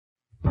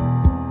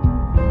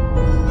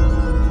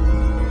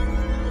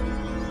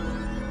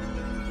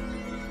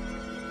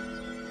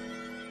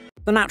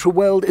The natural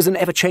world is an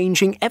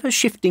ever-changing,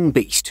 ever-shifting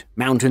beast.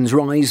 Mountains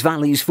rise,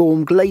 valleys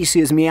form,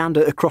 glaciers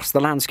meander across the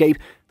landscape.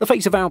 The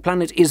face of our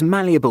planet is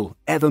malleable,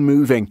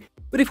 ever-moving.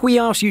 But if we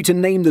asked you to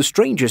name the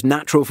strangest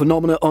natural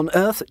phenomena on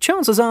Earth,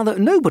 chances are that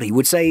nobody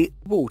would say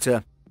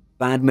water.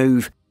 Bad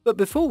move. But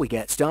before we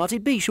get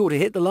started, be sure to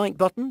hit the like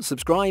button,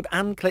 subscribe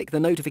and click the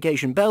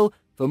notification bell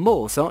for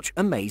more such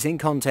amazing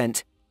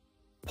content.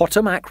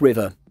 Potomac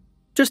River.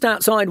 Just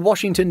outside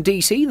Washington,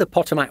 D.C., the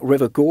Potomac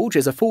River Gorge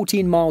is a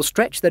 14-mile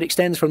stretch that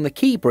extends from the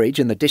Key Bridge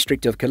in the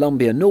District of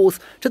Columbia North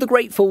to the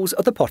Great Falls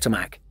of the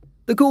Potomac.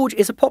 The gorge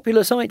is a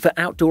popular site for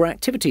outdoor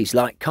activities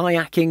like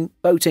kayaking,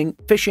 boating,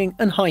 fishing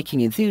and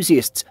hiking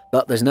enthusiasts,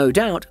 but there's no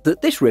doubt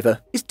that this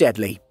river is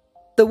deadly.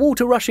 The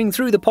water rushing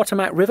through the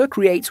Potomac River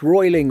creates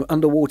roiling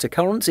underwater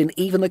currents in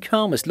even the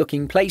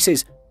calmest-looking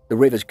places. The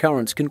river's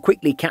currents can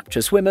quickly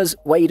capture swimmers,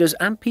 waders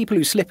and people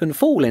who slip and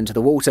fall into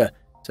the water.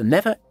 So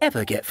never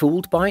ever get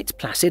fooled by its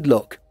placid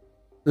look.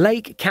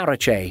 Lake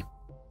Karachay.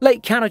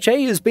 Lake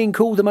Karachay has been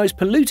called the most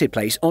polluted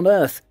place on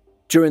Earth.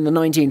 During the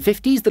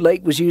 1950s, the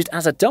lake was used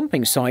as a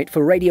dumping site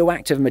for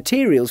radioactive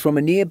materials from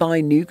a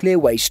nearby nuclear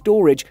waste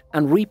storage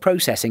and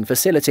reprocessing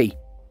facility.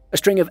 A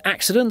string of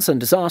accidents and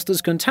disasters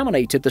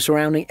contaminated the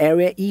surrounding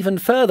area even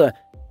further,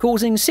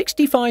 causing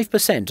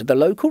 65% of the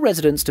local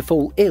residents to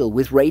fall ill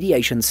with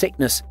radiation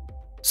sickness.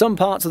 Some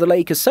parts of the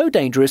lake are so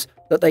dangerous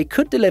that they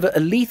could deliver a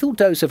lethal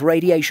dose of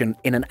radiation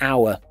in an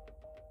hour.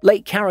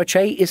 Lake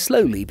Karachay is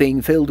slowly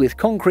being filled with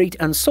concrete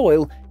and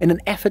soil in an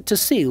effort to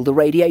seal the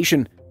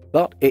radiation,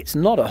 but it's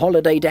not a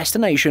holiday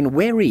destination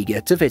we're eager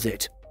to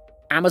visit.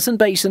 Amazon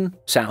Basin,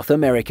 South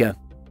America.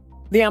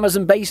 The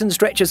Amazon Basin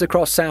stretches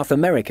across South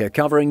America,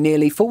 covering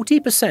nearly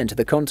 40% of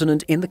the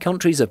continent in the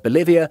countries of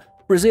Bolivia,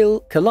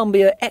 Brazil,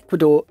 Colombia,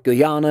 Ecuador,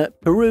 Guyana,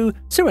 Peru,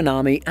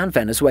 Suriname and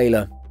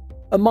Venezuela.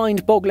 A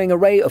mind-boggling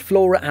array of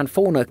flora and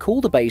fauna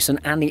call the basin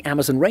and the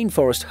Amazon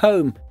rainforest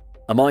home.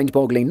 A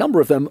mind-boggling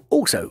number of them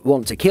also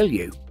want to kill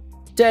you.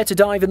 Dare to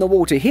dive in the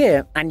water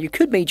here, and you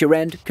could meet your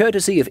end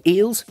courtesy of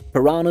eels,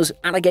 piranhas,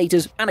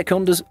 alligators,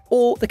 anacondas,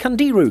 or the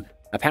candiru,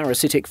 a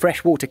parasitic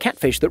freshwater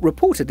catfish that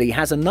reportedly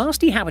has a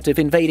nasty habit of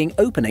invading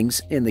openings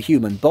in the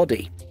human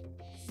body.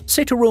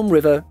 Citarum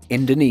River,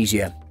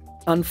 Indonesia.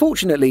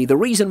 Unfortunately, the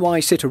reason why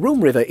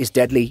Citarum River is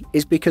deadly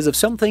is because of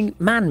something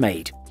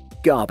man-made: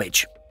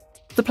 garbage.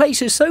 The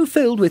place is so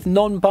filled with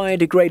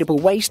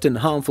non-biodegradable waste and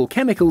harmful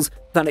chemicals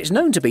that it's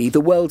known to be the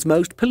world's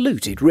most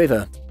polluted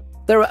river.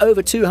 There are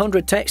over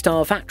 200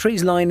 textile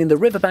factories lining the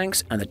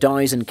riverbanks, and the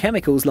dyes and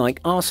chemicals like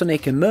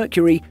arsenic and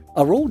mercury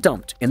are all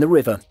dumped in the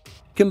river.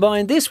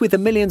 Combine this with the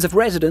millions of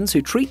residents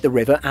who treat the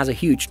river as a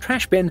huge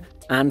trash bin,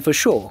 and for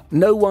sure,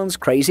 no one's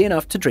crazy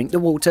enough to drink the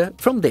water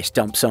from this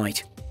dump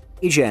site.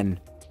 Ijen.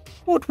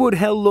 What would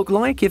hell look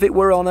like if it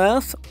were on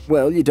Earth?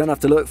 Well, you don't have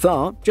to look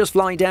far, just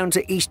fly down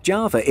to East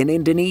Java in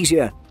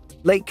Indonesia.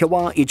 Lake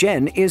Kawah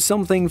Ijen is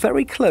something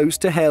very close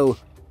to hell.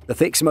 The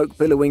thick smoke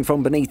billowing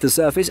from beneath the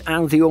surface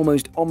and the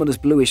almost ominous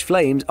bluish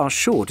flames are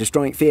sure to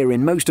strike fear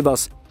in most of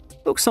us.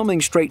 Looks something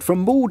straight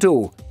from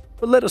Mordor.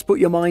 But let us put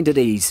your mind at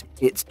ease.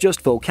 It's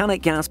just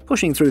volcanic gas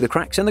pushing through the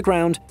cracks in the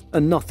ground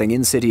and nothing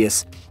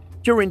insidious.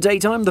 During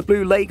daytime, the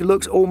blue lake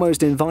looks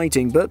almost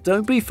inviting, but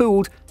don't be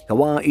fooled.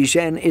 Kawah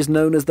Ijen is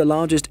known as the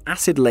largest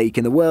acid lake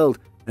in the world,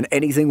 and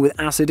anything with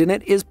acid in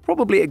it is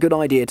probably a good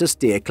idea to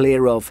steer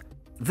clear of.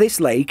 This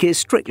lake is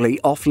strictly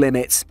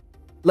off-limits.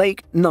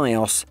 Lake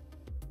Nyos.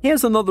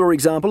 Here's another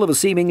example of a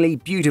seemingly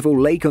beautiful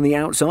lake on the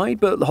outside,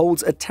 but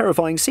holds a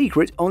terrifying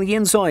secret on the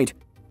inside.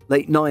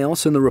 Lake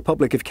Nyos in the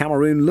Republic of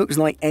Cameroon looks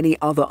like any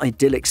other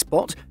idyllic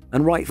spot,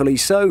 and rightfully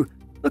so.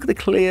 Look at the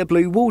clear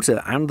blue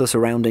water and the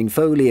surrounding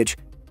foliage.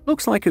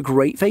 Looks like a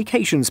great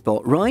vacation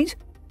spot, right?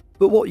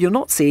 But what you're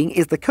not seeing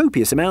is the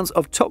copious amounts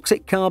of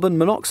toxic carbon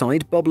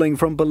monoxide bubbling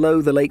from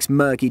below the lake's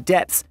murky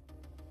depths.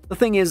 The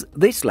thing is,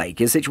 this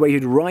lake is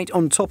situated right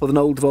on top of an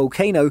old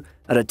volcano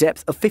at a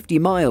depth of 50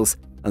 miles,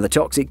 and the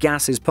toxic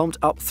gas is pumped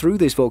up through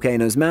this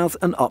volcano's mouth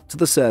and up to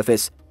the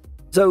surface.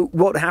 So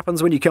what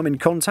happens when you come in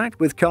contact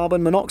with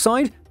carbon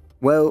monoxide?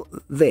 Well,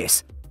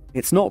 this.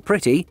 It's not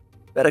pretty.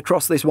 Better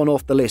cross this one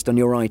off the list on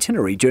your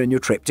itinerary during your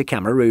trip to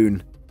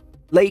Cameroon.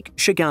 Lake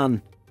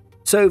Shagan.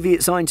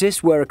 Soviet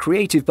scientists were a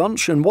creative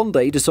bunch and one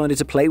day decided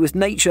to play with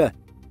nature.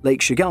 Lake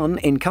Shagan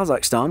in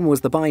Kazakhstan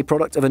was the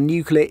byproduct of a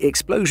nuclear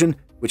explosion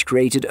which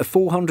created a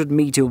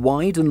 400-meter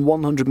wide and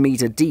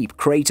 100-meter deep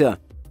crater.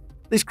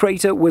 This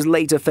crater was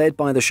later fed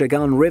by the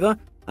Shagan River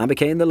and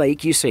became the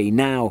lake you see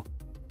now.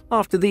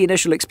 After the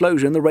initial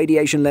explosion, the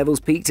radiation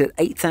levels peaked at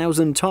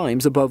 8,000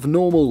 times above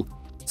normal.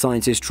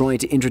 Scientists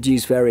tried to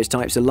introduce various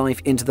types of life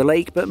into the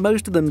lake, but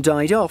most of them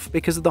died off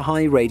because of the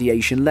high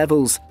radiation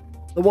levels.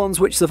 The ones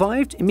which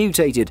survived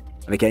mutated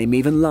and became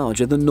even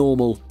larger than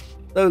normal.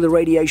 Though the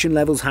radiation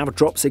levels have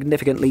dropped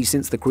significantly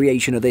since the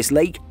creation of this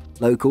lake,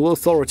 local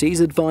authorities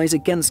advise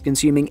against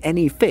consuming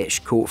any fish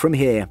caught from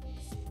here.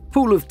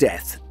 Pool of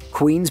Death,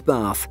 Queen's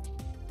Bath.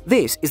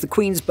 This is the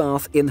Queen's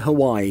Bath in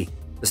Hawaii.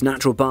 This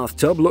natural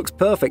bathtub looks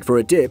perfect for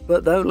a dip,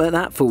 but don't let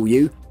that fool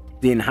you.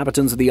 The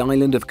inhabitants of the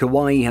island of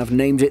Kauai have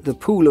named it the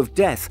Pool of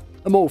Death,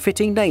 a more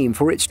fitting name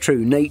for its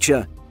true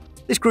nature.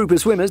 This group of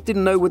swimmers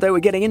didn't know what they were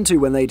getting into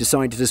when they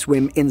decided to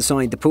swim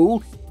inside the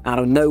pool. Out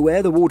of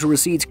nowhere, the water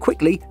recedes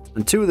quickly,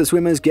 and 2 of the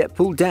swimmers get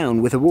pulled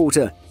down with the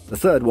water. The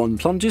third one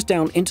plunges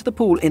down into the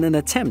pool in an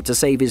attempt to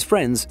save his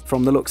friends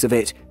from the looks of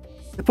it.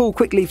 The pool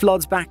quickly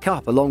floods back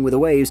up along with the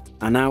waves,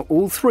 and now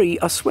all 3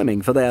 are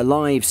swimming for their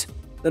lives.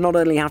 They not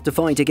only have to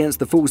fight against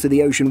the force of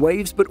the ocean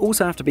waves, but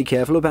also have to be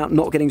careful about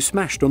not getting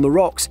smashed on the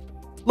rocks.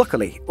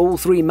 Luckily, all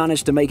 3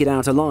 managed to make it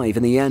out alive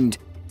in the end.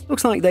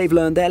 Looks like they've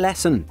learned their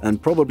lesson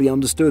and probably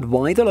understood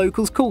why the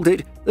locals called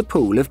it the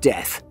Pool of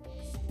Death.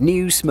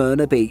 New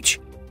Smyrna Beach.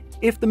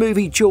 If the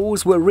movie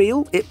Jaws were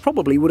real, it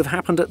probably would have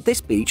happened at this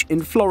beach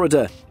in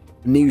Florida.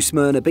 New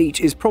Smyrna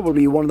Beach is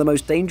probably one of the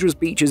most dangerous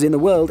beaches in the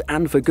world,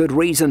 and for good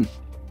reason.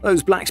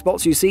 Those black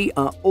spots you see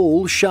are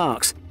all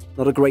sharks.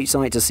 Not a great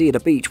sight to see at a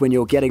beach when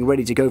you're getting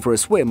ready to go for a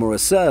swim or a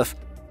surf.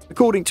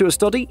 According to a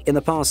study, in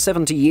the past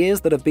 70 years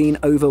there have been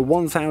over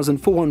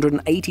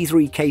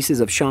 1,483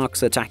 cases of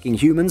sharks attacking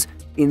humans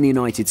in the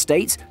United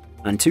States,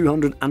 and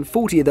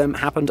 240 of them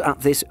happened at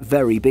this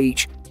very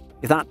beach.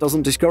 If that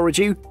doesn't discourage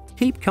you,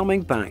 keep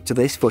coming back to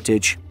this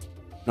footage.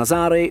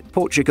 Nazaré,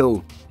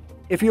 Portugal.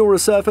 If you're a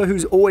surfer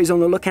who's always on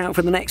the lookout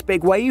for the next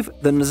big wave,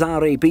 the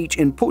Nazaré beach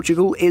in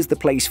Portugal is the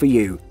place for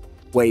you.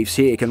 Waves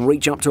here can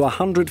reach up to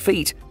 100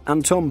 feet,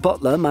 and Tom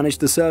Boggler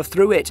managed to surf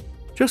through it.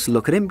 Just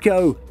look at him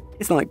go.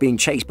 It's like being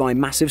chased by a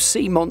massive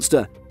sea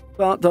monster.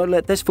 But don't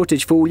let this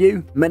footage fool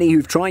you. Many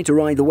who've tried to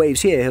ride the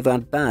waves here have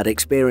had bad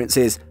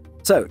experiences.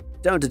 So,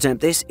 don't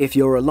attempt this if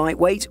you're a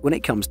lightweight when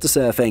it comes to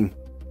surfing.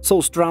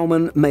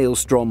 Solstraumen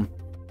Maelstrom.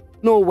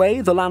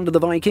 Norway, the land of the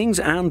Vikings,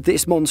 and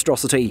this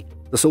monstrosity.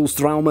 The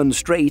Solstraumen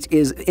Strait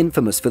is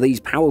infamous for these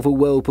powerful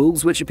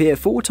whirlpools which appear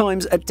 4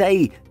 times a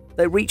day.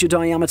 They reach a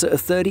diameter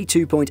of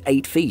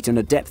 32.8 feet and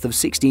a depth of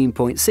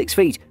 16.6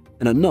 feet,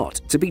 and are not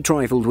to be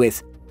trifled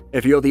with.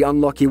 If you're the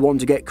unlucky one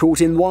to get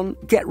caught in one,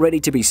 get ready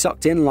to be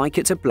sucked in like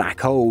it's a black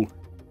hole.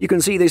 You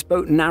can see this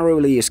boat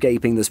narrowly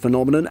escaping this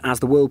phenomenon as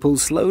the whirlpool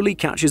slowly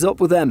catches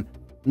up with them.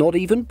 Not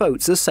even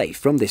boats are safe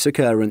from this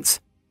occurrence.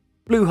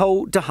 Blue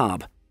Hole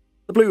Dahab.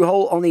 The blue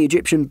hole on the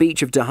Egyptian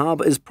beach of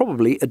Dahab is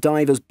probably a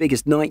diver's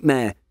biggest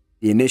nightmare.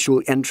 The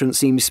initial entrance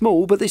seems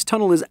small, but this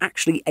tunnel is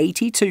actually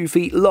 82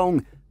 feet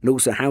long and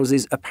also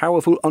houses a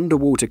powerful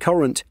underwater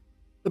current.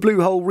 The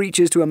blue hole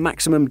reaches to a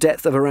maximum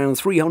depth of around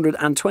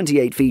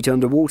 328 feet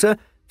underwater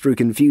through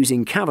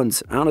confusing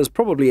caverns and is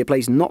probably a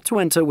place not to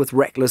enter with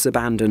reckless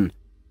abandon.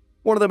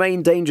 One of the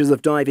main dangers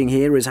of diving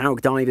here is how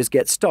divers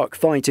get stuck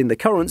fighting the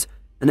currents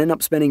and end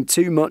up spending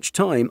too much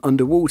time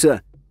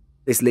underwater.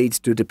 This leads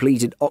to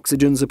depleted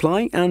oxygen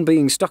supply and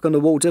being stuck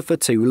underwater for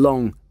too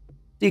long.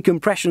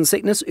 Decompression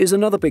sickness is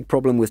another big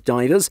problem with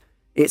divers.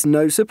 It's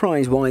no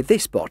surprise why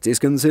this spot is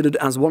considered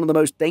as one of the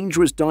most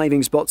dangerous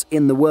diving spots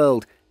in the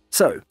world.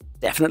 So,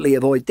 definitely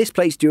avoid this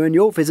place during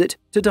your visit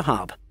to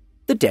Dahab.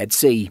 The Dead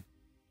Sea.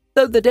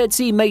 Though the Dead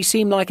Sea may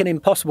seem like an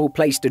impossible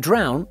place to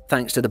drown,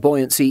 thanks to the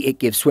buoyancy it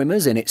gives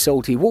swimmers in its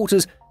salty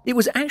waters, it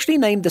was actually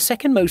named the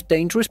second most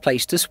dangerous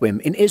place to swim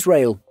in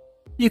Israel.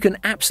 You can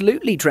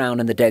absolutely drown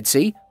in the Dead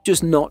Sea,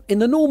 just not in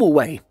the normal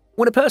way.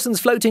 When a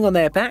person's floating on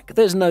their back,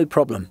 there's no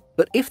problem.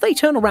 But if they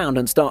turn around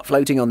and start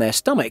floating on their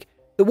stomach,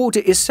 the water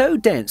is so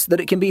dense that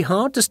it can be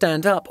hard to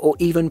stand up or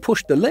even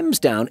push the limbs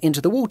down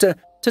into the water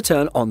to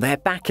turn on their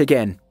back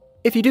again.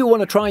 If you do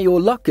want to try your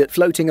luck at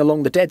floating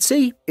along the Dead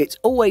Sea, it's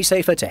always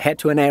safer to head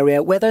to an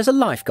area where there's a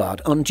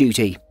lifeguard on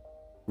duty.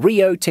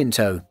 Rio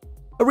Tinto.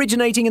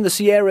 Originating in the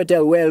Sierra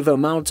del Huelva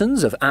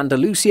mountains of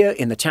Andalusia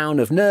in the town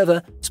of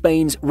Nerva,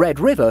 Spain's Red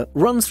River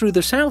runs through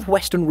the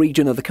southwestern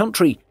region of the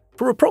country.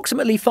 For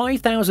approximately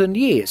 5,000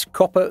 years,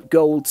 copper,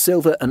 gold,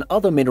 silver and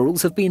other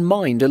minerals have been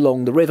mined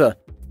along the river.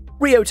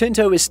 Rio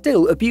Tinto is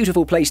still a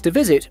beautiful place to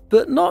visit,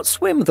 but not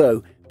swim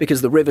though,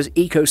 because the river's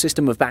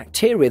ecosystem of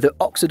bacteria that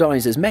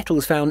oxidizes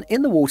metals found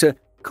in the water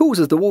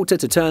causes the water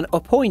to turn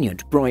a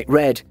poignant bright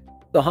red.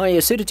 The high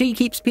acidity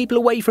keeps people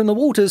away from the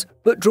waters,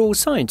 but draws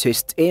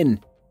scientists in.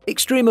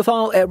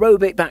 Extremophile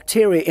aerobic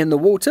bacteria in the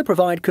water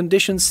provide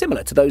conditions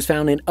similar to those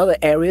found in other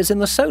areas in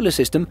the solar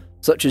system,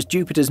 such as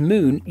Jupiter's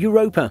moon,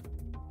 Europa.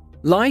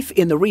 Life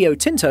in the Rio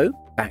Tinto,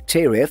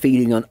 bacteria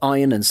feeding on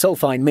iron and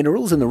sulfide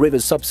minerals in the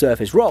river's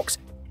subsurface rocks,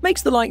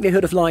 makes the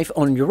likelihood of life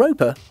on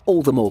Europa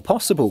all the more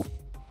possible.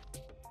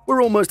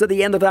 We're almost at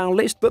the end of our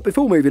list, but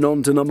before moving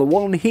on to number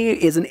 1, here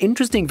is an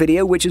interesting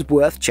video which is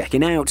worth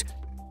checking out.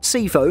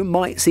 Sea foam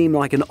might seem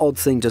like an odd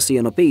thing to see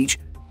on a beach,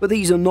 but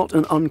these are not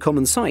an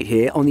uncommon sight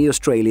here on the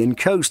Australian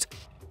coast.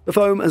 The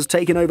foam has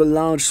taken over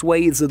large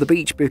swathes of the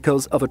beach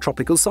because of a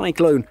tropical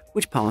cyclone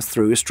which passed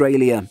through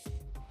Australia.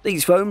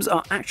 These foams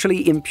are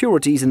actually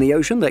impurities in the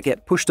ocean that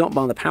get pushed up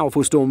by the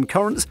powerful storm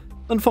currents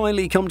and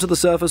finally come to the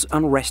surface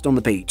and rest on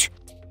the beach.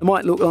 They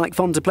might look like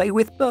fun to play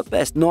with, but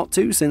best not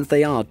to since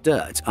they are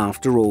dirt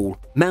after all.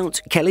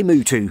 Mount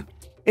Kelimutu.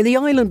 In the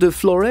island of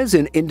Flores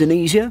in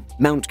Indonesia,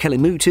 Mount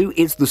Kelimutu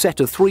is the set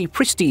of 3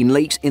 pristine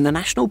lakes in the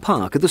national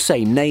park of the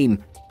same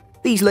name.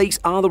 These lakes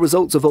are the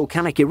results of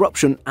volcanic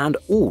eruption and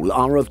all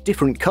are of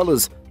different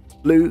colours: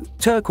 blue,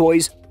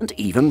 turquoise and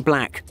even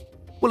black.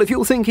 Well, if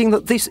you're thinking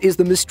that this is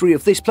the mystery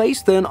of this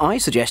place, then I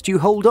suggest you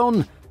hold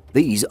on.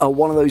 These are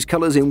one of those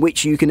colours in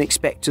which you can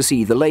expect to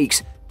see the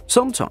lakes.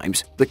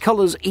 Sometimes the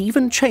colours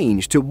even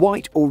change to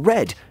white or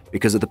red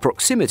because of the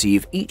proximity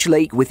of each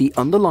lake with the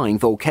underlying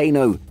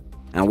volcano.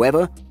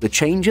 However, the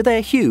change of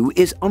their hue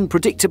is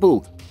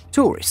unpredictable.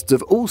 Tourists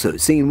have also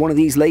seen one of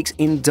these lakes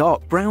in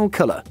dark brown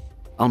colour.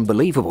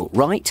 Unbelievable,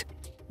 right?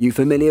 You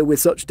familiar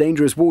with such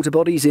dangerous water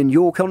bodies in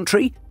your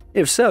country?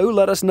 If so,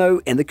 let us know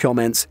in the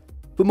comments.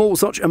 For more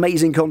such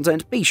amazing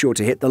content, be sure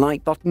to hit the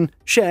like button,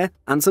 share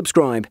and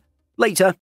subscribe. Later.